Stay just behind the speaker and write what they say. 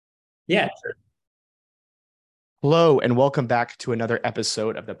Yeah, sure. Hello, and welcome back to another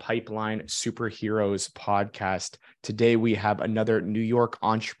episode of the Pipeline Superheroes podcast. Today, we have another New York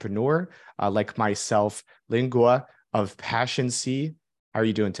entrepreneur like myself, Lingua of Passioncy. How are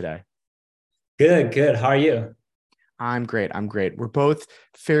you doing today? Good, good. How are you? I'm great. I'm great. We're both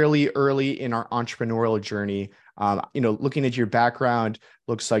fairly early in our entrepreneurial journey. Looking at your background,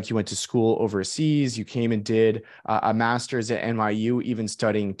 looks like you went to school overseas. You came and did a master's at NYU, even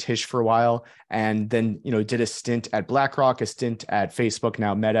studying Tisch for a while, and then did a stint at BlackRock, a stint at Facebook,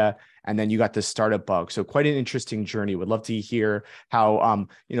 now Meta, and then you got the startup bug. So quite an interesting journey. Would love to hear how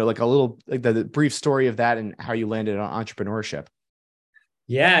like a little like the brief story of that and how you landed on entrepreneurship.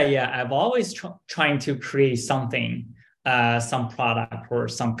 Yeah. I've always trying to create something, some product or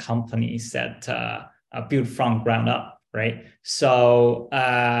some companies that build from ground up, right? So,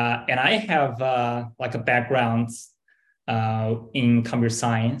 and I have like a background in computer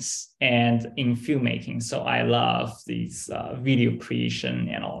science and in filmmaking. So I love these video creation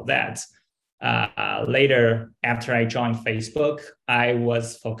and all that. Later, after I joined Facebook, I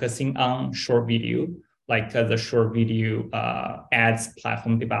was focusing on short video, like the short video ads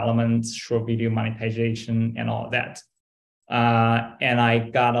platform development, short video monetization, and all that. And I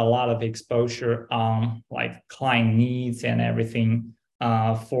got a lot of exposure on like client needs and everything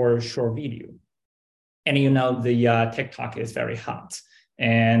for short video. And the TikTok is very hot,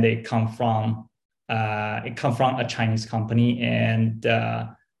 and it come from a Chinese company, and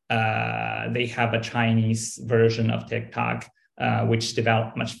they have a Chinese version of TikTok, which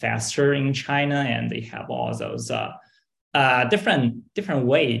developed much faster in China, and they have all those different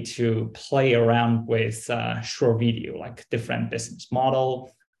way to play around with short video, like different business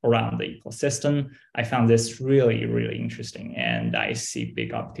model around the ecosystem. I found this really, really interesting, and I see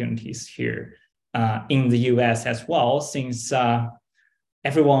big opportunities here in the US as well, since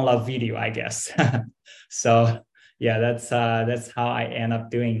everyone loves video, I guess. So yeah, that's how I end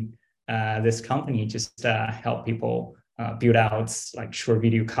up doing this company, just help people build out like short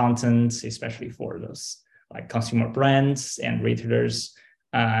video content, especially for those like consumer brands and retailers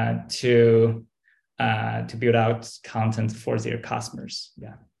to build out content for their customers.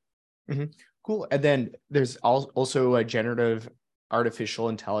 Yeah. Mm-hmm. Cool. And then there's also a generative artificial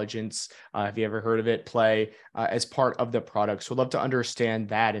intelligence. Have you ever heard of it? Play as part of the product. So I'd love to understand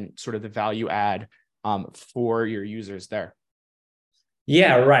that and sort of the value add for your users there.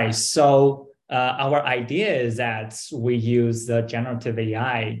 Yeah, right. So our idea is that we use the generative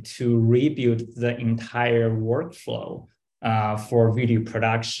AI to rebuild the entire workflow for video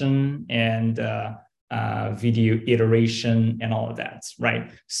production and video iteration and all of that,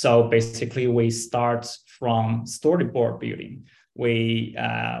 right? So basically, we start from storyboard building. We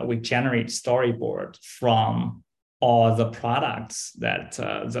generate storyboard from all the products that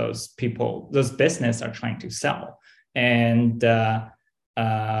those business are trying to sell, and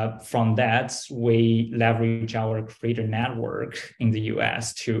from that, we leverage our creator network in the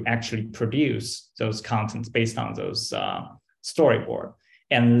US to actually produce those contents based on those storyboard.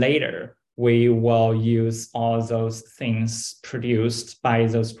 And later, we will use all those things produced by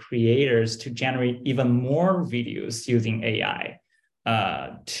those creators to generate even more videos using AI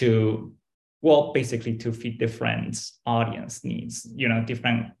basically to fit different audience needs,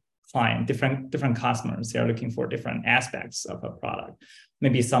 different client, different customers. They're looking for different aspects of a product.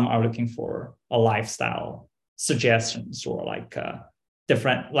 Maybe some are looking for a lifestyle suggestions or like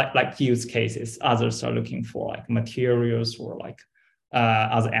different like use cases. Others are looking for like materials or like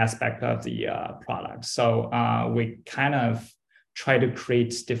other aspect of the product. So we kind of try to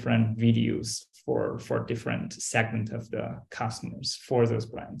create different videos for different segment of the customers for those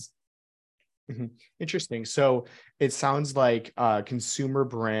brands. Mm-hmm. Interesting. So it sounds like consumer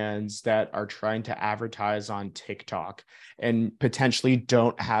brands that are trying to advertise on TikTok and potentially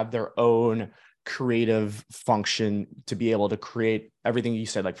don't have their own creative function to be able to create everything you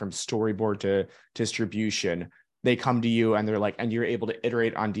said, like from storyboard to distribution. They come to you and they're like, and you're able to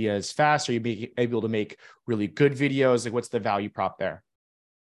iterate on ideas fast. Are you be able to make really good videos? Like, what's the value prop there?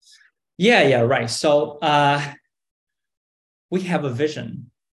 Yeah, right. So we have a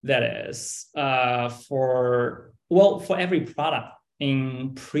vision that is for every product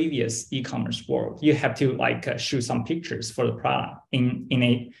in previous e-commerce world, you have to like shoot some pictures for the product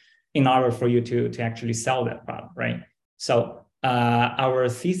in order for you to actually sell that product, right? So our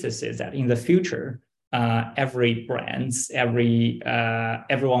thesis is that in the future, every brands,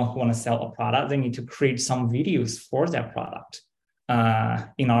 everyone who want to sell a product, they need to create some videos for that product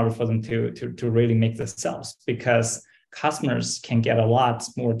in order for them to really make the sales, because customers can get a lot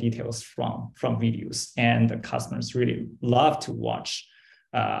more details from videos, and the customers really love to watch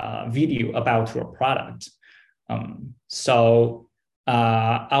video about your product. So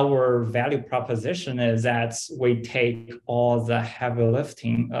our value proposition is that we take all the heavy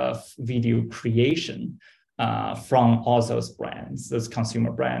lifting of video creation from all those brands, those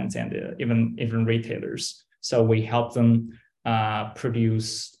consumer brands, and even retailers. So we help them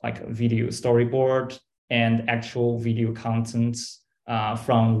produce like a video storyboard and actual video content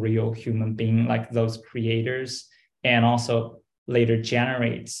from real human being, like those creators, and also later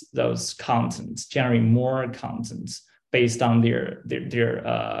generate more content based on their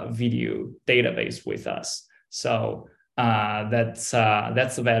video database with us. So that's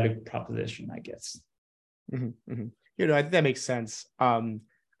a value proposition, I guess. Mm-hmm, mm-hmm. I think that makes sense.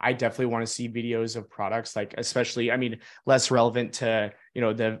 I definitely want to see videos of products, like especially, I mean, less relevant to,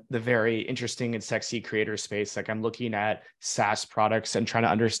 the very interesting and sexy creator space. Like I'm looking at SaaS products and trying to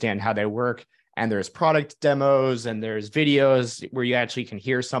understand how they work. And there's product demos and there's videos where you actually can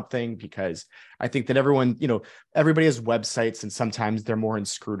hear something, because I think that everybody has websites and sometimes they're more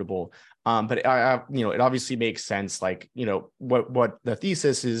inscrutable. But it obviously makes sense. Like, what the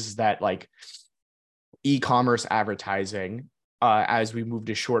thesis is that like e-commerce advertising, as we move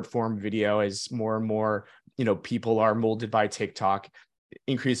to short form video, as more and more, people are molded by TikTok,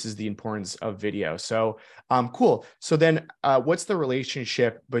 increases the importance of video. So cool. So then what's the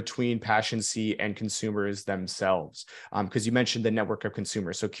relationship between Passioncy and consumers themselves? Because you mentioned the network of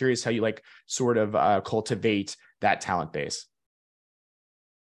consumers. So curious how you like sort of cultivate that talent base.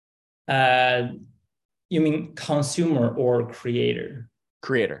 You mean consumer or creator?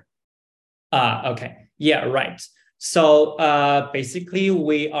 Creator. Okay. Yeah, right. So basically,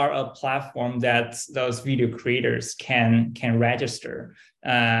 we are a platform that those video creators can register,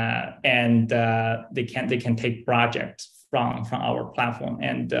 and they can take projects from our platform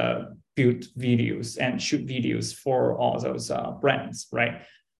and build videos and shoot videos for all those brands, right?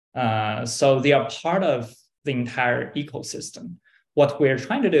 So they are part of the entire ecosystem. What we're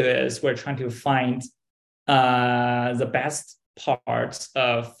trying to do is we're trying to find the best parts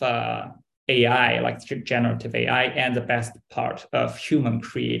of AI, like generative AI, and the best part of human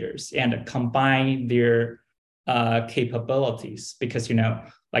creators, and combine their capabilities. Because,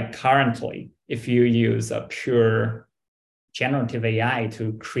 like currently, if you use a pure generative AI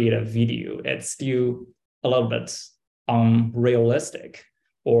to create a video, it's still a little bit unrealistic,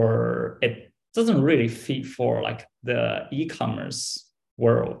 or it doesn't really fit for like the e-commerce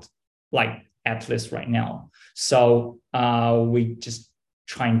world, like at least right now. So we just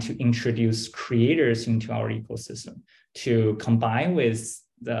trying to introduce creators into our ecosystem to combine with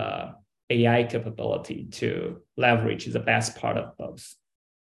the AI capability to leverage the best part of both.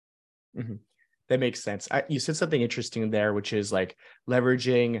 Mm-hmm. That makes sense. You said something interesting there, which is like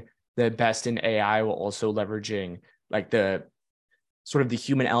leveraging the best in AI while also leveraging like the sort of the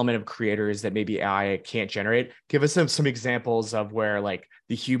human element of creators that maybe AI can't generate. Give us some examples of where like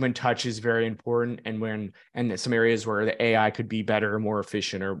the human touch is very important, and some areas where the AI could be better or more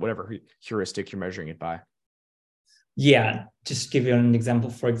efficient, or whatever heuristic you're measuring it by. Yeah, just give you an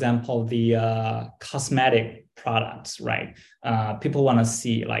example. For example, the cosmetic products, right? People want to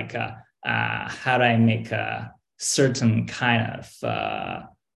see like how do I make a certain kind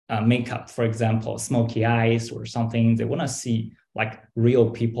of makeup, for example, smoky eyes or something. They want to see like real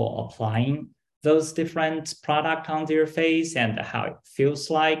people applying those different products on their face and how it feels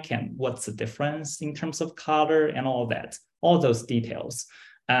like and what's the difference in terms of color and all that, all those details.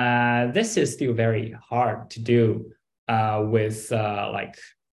 This is still very hard to do with like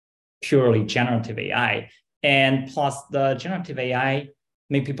purely generative AI. And plus the generative AI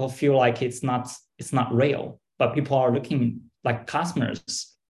make people feel like it's not real, but people are looking, like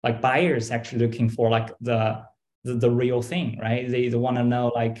customers, like buyers actually looking for like the real thing, right? They want to know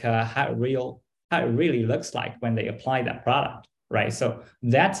like how it really looks like when they apply that product, right? So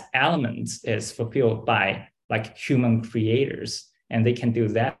that element is fulfilled by like human creators, and they can do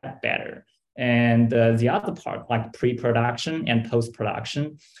that better. And the other part, like pre-production and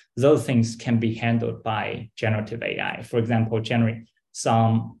post-production, those things can be handled by generative AI. For example, generate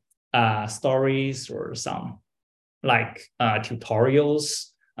some stories or some like tutorials.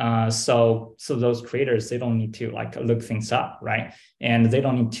 So those creators, they don't need to like look things up, right? And they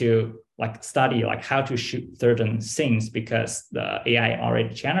don't need to like study like how to shoot certain scenes, because the AI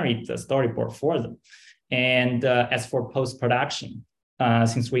already generates the storyboard for them. And as for post-production,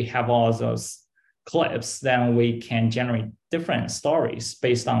 since we have all those clips, then we can generate different stories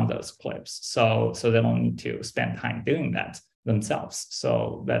based on those clips. So they don't need to spend time doing that themselves.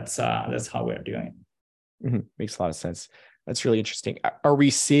 So that's how we're doing it. Mm-hmm. Makes a lot of sense. That's really interesting. Are we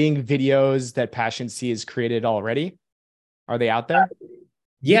seeing videos that Passioncy has created already? Are they out there?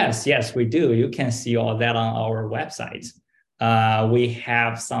 Yes, we do. You can see all that on our website. We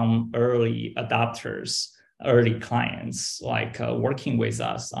have some early adopters, early clients, like working with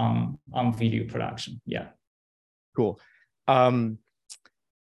us on video production. Yeah. Cool. Um,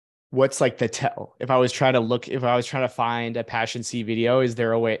 what's like the tell? If I was trying to look, if I was trying to find a Passioncy video, is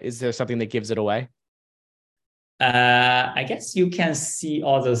there a way? Is there something that gives it away? I guess you can see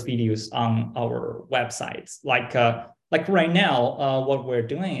all those videos on our websites. Like right now, what we're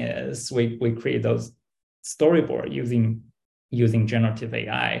doing is we create those storyboard using generative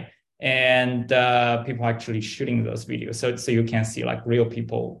AI, and people actually shooting those videos. So you can see like real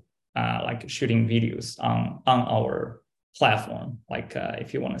people like shooting videos on our platform. Like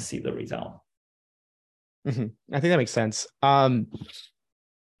if you want to see the result. I think that makes sense. I'd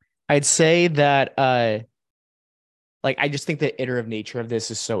say that like I just think the iterative nature of this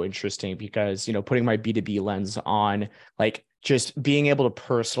is so interesting because, you know, putting my B2B lens on, like just being able to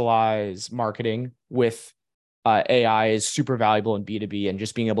personalize marketing with AI is super valuable in B2B, and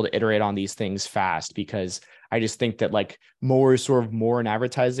just being able to iterate on these things fast, because I just think that like more in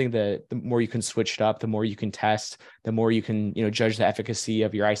advertising, the more you can switch it up, the more you can test, the more you can, you know, judge the efficacy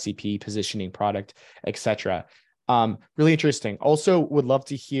of your ICP positioning, product, etc. Really interesting. Also, would love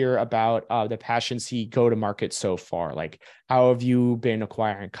to hear about the Passioncy go to market so far. Like, how have you been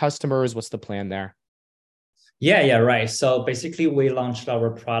acquiring customers? What's the plan there? Yeah, right. So basically, we launched our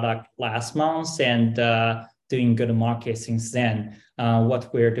product last month and doing good market since then.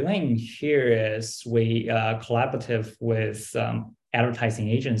 What we're doing here is we collaborative with advertising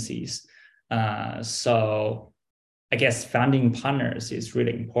agencies. So I guess finding partners is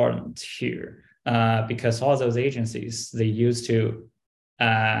really important here because all those agencies, they used to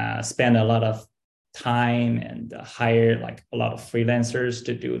spend a lot of time and hire like a lot of freelancers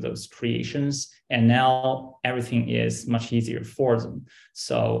to do those creations. And now everything is much easier for them.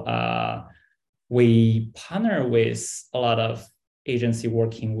 So we partner with a lot of agency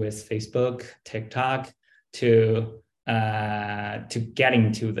working with Facebook, TikTok to get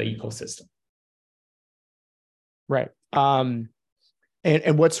into the ecosystem. Right. And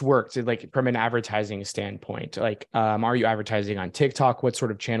what's worked like from an advertising standpoint? Like, are you advertising on TikTok? What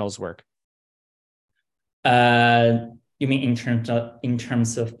sort of channels work Uh, you mean in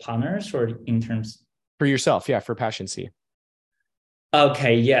terms of partners or in terms? for yourself? Yeah, for Passioncy.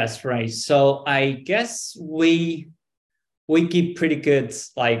 Okay, yes, right. So I guess we give pretty good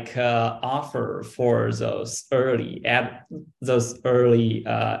like offer for those early advertising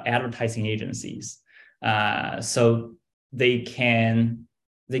agencies, so they can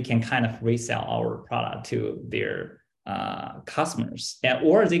kind of resell our product to their customers,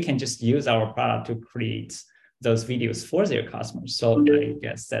 or they can just use our product to create those videos for their customers. So I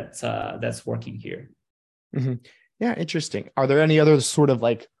guess that's working here. Mm-hmm. Yeah, interesting. Are there any other sort of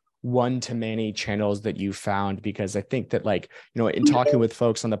like one-to-many channels that you found? Because I think that, like, you know, in talking with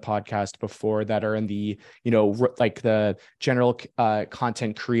folks on the podcast before that are in the, you know, like the general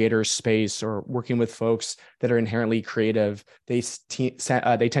content creator space, or working with folks that are inherently creative, they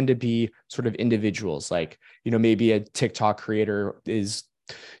tend to be sort of individuals. Like, you know, maybe a TikTok creator is,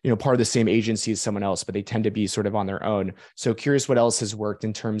 you know, part of the same agency as someone else, but they tend to be sort of on their own. So curious what else has worked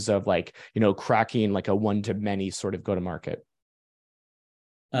in terms of, like, you know, cracking like a one-to-many sort of go to market.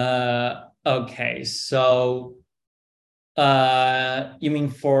 Okay, so you mean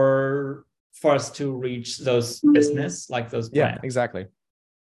for us to reach those business like those Yeah, brands? exactly.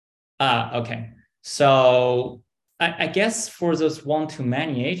 Okay. So I guess for those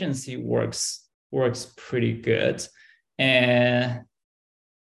one-to-many agency works pretty good, and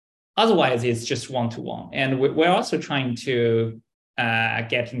otherwise it's just one-to-one. And we're also trying to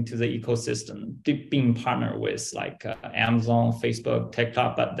get into the ecosystem, being partnered with like Amazon, Facebook,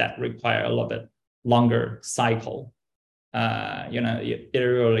 TikTok, but that require a little bit longer cycle. You know, it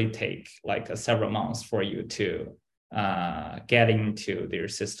really take like several months for you to get into their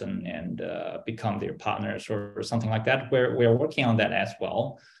system and become their partners or something like that. We're working on that as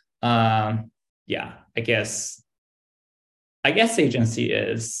well. Yeah, I guess agency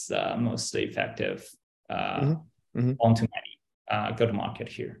is mostly effective Mm-hmm. Mm-hmm. on to many go to market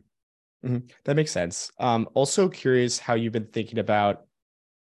here. Mm-hmm. That makes sense. Also curious how you've been thinking about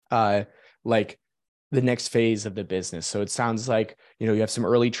uh like the next phase of the business. So it sounds like, you know, you have some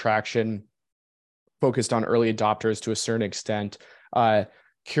early traction focused on early adopters to a certain extent.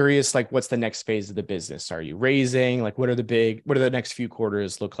 Curious, like, what's the next phase of the business? Are you raising? Like, what are the next few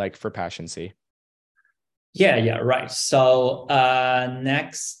quarters look like for Passioncy? Yeah, right. So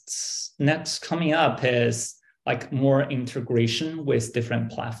next coming up is like more integration with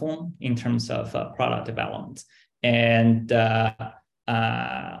different platform in terms of product development, and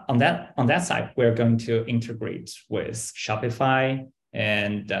on that side, we're going to integrate with Shopify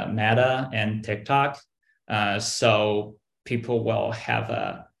and Meta and TikTok, so people will have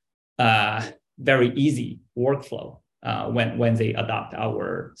a very easy workflow when they adopt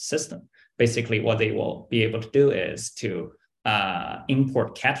our system. Basically, what they will be able to do is to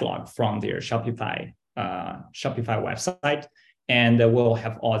import catalog from their Shopify website, and we'll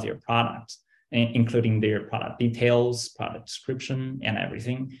have all their products, including their product details, product description, and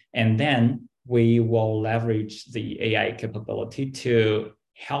everything. And then we will leverage the AI capability to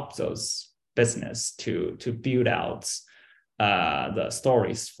help those business to build out the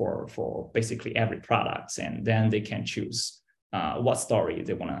stories for basically every product, and then they can choose what story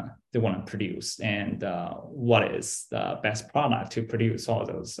they wanna produce, and what is the best product to produce all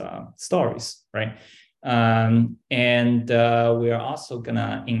those stories, right? And we are also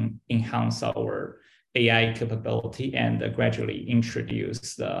gonna enhance our AI capability and gradually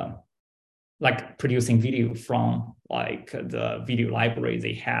introduce like producing video from like the video library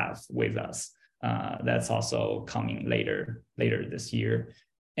they have with us. That's also coming later this year.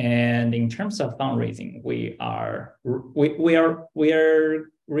 And in terms of fundraising, we are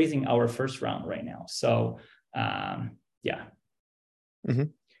raising our first round right now. So yeah. Mm-hmm.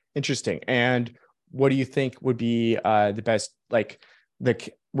 Interesting. And what do you think would be the best, like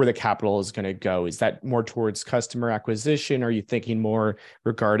where the capital is going to go? Is that more towards customer acquisition? Or are you thinking more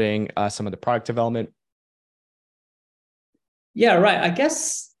regarding some of the product development? Yeah, right. I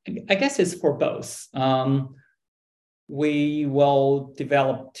guess it's for both. We will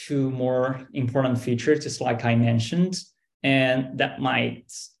develop two more important features, just like I mentioned, and that might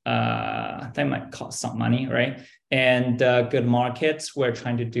cost some money, right? And good markets, we're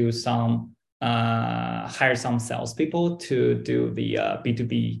trying to do some hire some salespeople to do the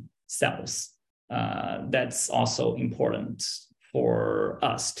B2B sales. That's also important for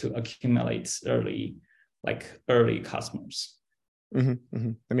us to accumulate early customers. Mm-hmm,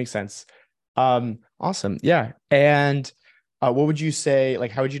 mm-hmm. That makes sense. Awesome. Yeah. And what would you say,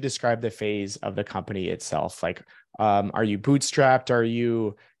 like, how would you describe the phase of the company itself? Like, are you bootstrapped? Are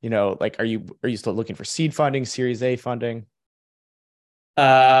you, like, are you still looking for seed funding, Series A funding?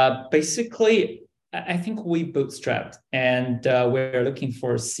 Basically, I think we bootstrapped, and we're looking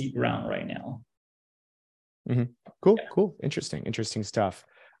for a seed round right now. Mm-hmm. Cool. Interesting stuff.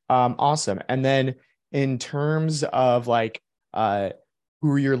 Awesome. And then in terms of like,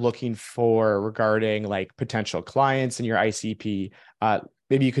 who you're looking for regarding like potential clients and your ICP,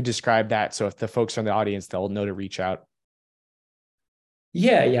 maybe you could describe that. So if the folks are in the audience, they'll know to reach out.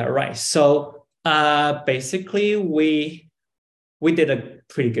 Yeah, right. So basically, we did a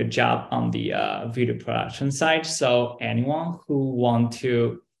pretty good job on the video production side. So anyone who want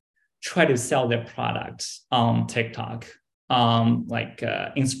to try to sell their products on TikTok, like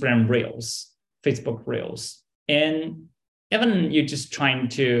Instagram Reels, Facebook Reels, and even you're just trying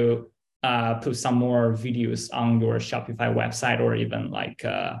to put some more videos on your Shopify website, or even like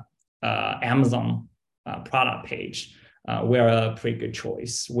Amazon product page, we're a pretty good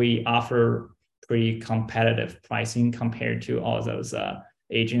choice. We offer pretty competitive pricing compared to all those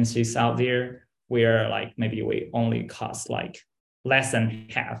agencies out there, where like maybe we only cost like less than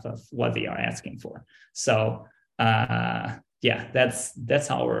half of what they are asking for. So yeah, that's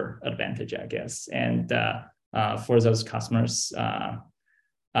our advantage, I guess. And for those customers,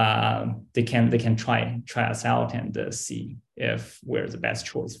 they can try us out and see if we're the best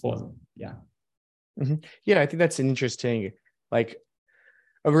choice for them. Yeah. Mm-hmm. Yeah, I think that's an interesting, like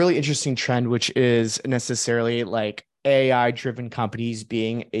a really interesting trend, which is necessarily like AI-driven companies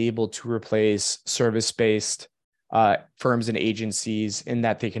being able to replace service-based firms and agencies, in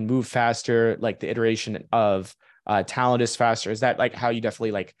that they can move faster, like the iteration of talent is faster. Is that like how you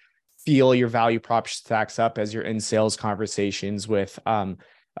definitely like feel your value prop stacks up as you're in sales conversations with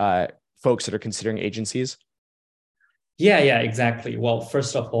folks that are considering agencies? Yeah, exactly. Well,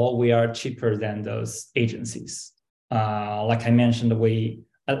 first of all, we are cheaper than those agencies. Like I mentioned,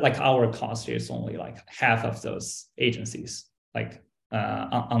 like our cost is only like half of those agencies, like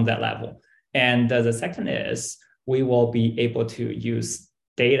on that level. And the second is we will be able to use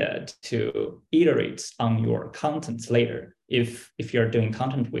data to iterate on your content later if you're doing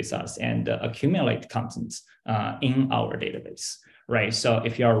content with us, and accumulate content in our database, right? So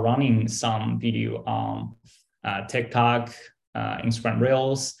if you're running some video on TikTok, Instagram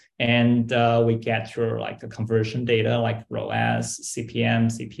Reels, and we get your like the conversion data like ROAS, CPM,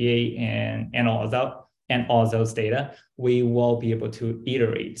 CPA, and all those data, we will be able to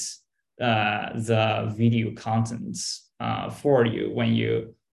iterate the video contents for you when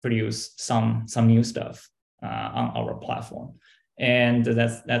you produce some new stuff on our platform. And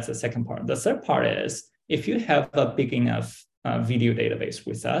that's the second part. The third part is if you have a big enough video database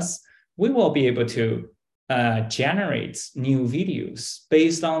with us, we will be able to generate new videos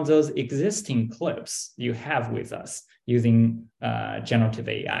based on those existing clips you have with us using generative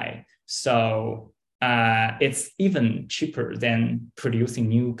AI. So it's even cheaper than producing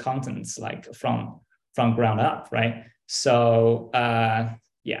new contents like from ground up, right? So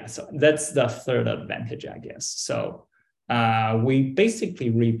yeah, so that's the third advantage, I guess. So we basically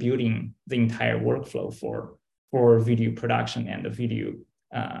rebuilding the entire workflow for video production and the video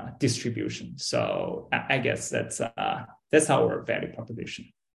distribution. So I guess that's our value proposition.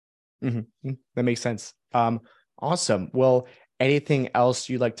 Mm-hmm. That makes sense. Awesome. Well, anything else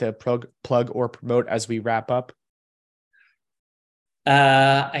you'd like to plug or promote as we wrap up?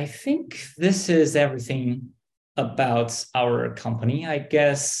 I think this is everything about our company. I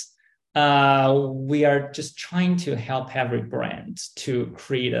guess we are just trying to help every brand to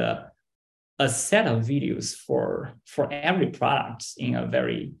create a set of videos for every product in a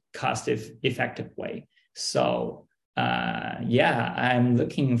very cost-effective way. So yeah, I'm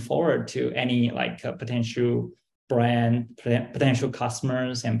looking forward to any like potential brand, potential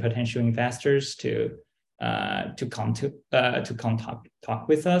customers, and potential investors to come talk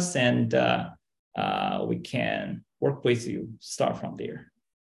with us, and we can work with you. Start from there.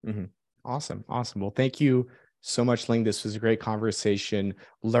 Mm-hmm. Awesome. Well, thank you so much, Ling. This was a great conversation.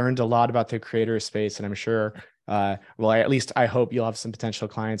 Learned a lot about the creator space, and I'm sure, well, at least I hope you'll have some potential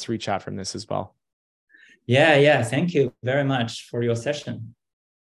clients reach out from this as well. Yeah. Thank you very much for your session.